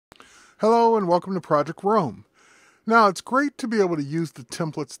Hello and welcome to Project Rome. Now, it's great to be able to use the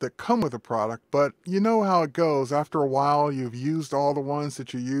templates that come with a product, but you know how it goes. After a while, you've used all the ones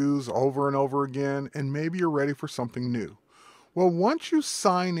that you use over and over again, and maybe you're ready for something new. Well, once you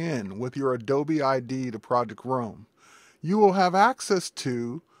sign in with your Adobe ID to Project Rome, you will have access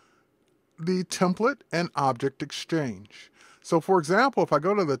to the template and object exchange. So for example, if I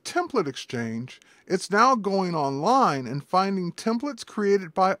go to the template exchange, it's now going online and finding templates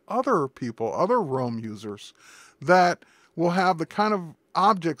created by other people, other Rome users, that will have the kind of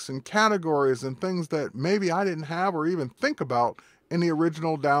objects and categories and things that maybe I didn't have or even think about in the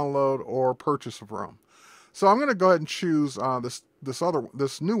original download or purchase of Rome. So I'm going to go ahead and choose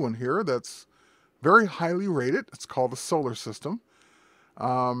this new one here that's very highly rated. It's called the Solar System.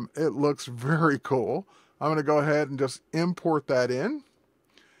 It looks very cool. I'm going to go ahead and just import that in.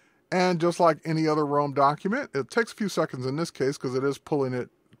 And just like any other Rome document, it takes a few seconds in this case because it is pulling it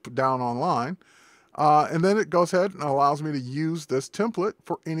down online. And then it goes ahead and allows me to use this template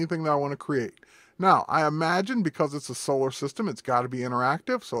for anything that I want to create. Now, I imagine because it's a solar system, it's got to be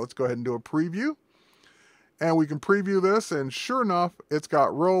interactive. So let's go ahead and do a preview. And we can preview this, and sure enough, it's got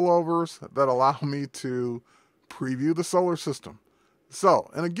rollovers that allow me to preview the solar system.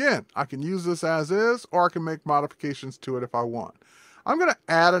 So, and again, I can use this as is, or I can make modifications to it if I want. I'm going to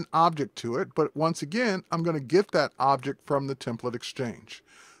add an object to it, but once again, I'm going to get that object from the template exchange.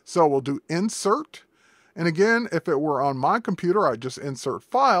 So we'll do insert. And again, if it were on my computer, I'd just insert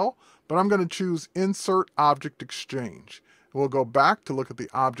file, but I'm going to choose insert object exchange. We'll go back to look at the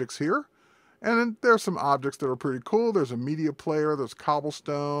objects here. And then there's some objects that are pretty cool. There's a media player, there's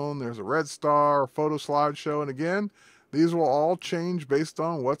cobblestone, there's a red star, a photo slideshow, and again, these will all change based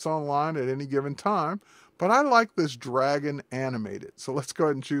on what's online at any given time. But I like this dragon animated. So let's go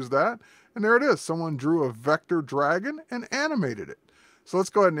ahead and choose that. And there it is. Someone drew a vector dragon and animated it. So let's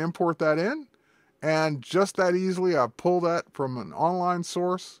go ahead and import that in. And just that easily, I pull that from an online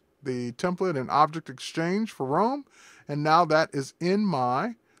source, the template and object exchange for Rome. And now that is in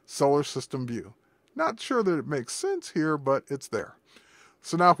my solar system view. Not sure that it makes sense here, but it's there.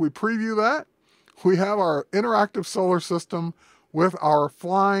 So now if we preview that, we have our interactive solar system with our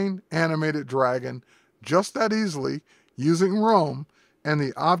flying animated dragon just that easily using Rome and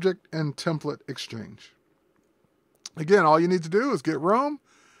the object and template exchange. Again, all you need to do is get Rome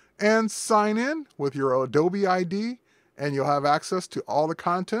and sign in with your Adobe ID, and you'll have access to all the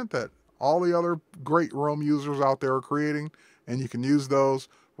content that all the other great Rome users out there are creating, and you can use those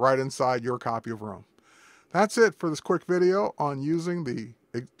right inside your copy of Rome. That's it for this quick video on using the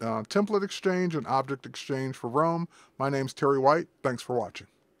template exchange and object exchange for Rome. My name's Terry White. Thanks for watching.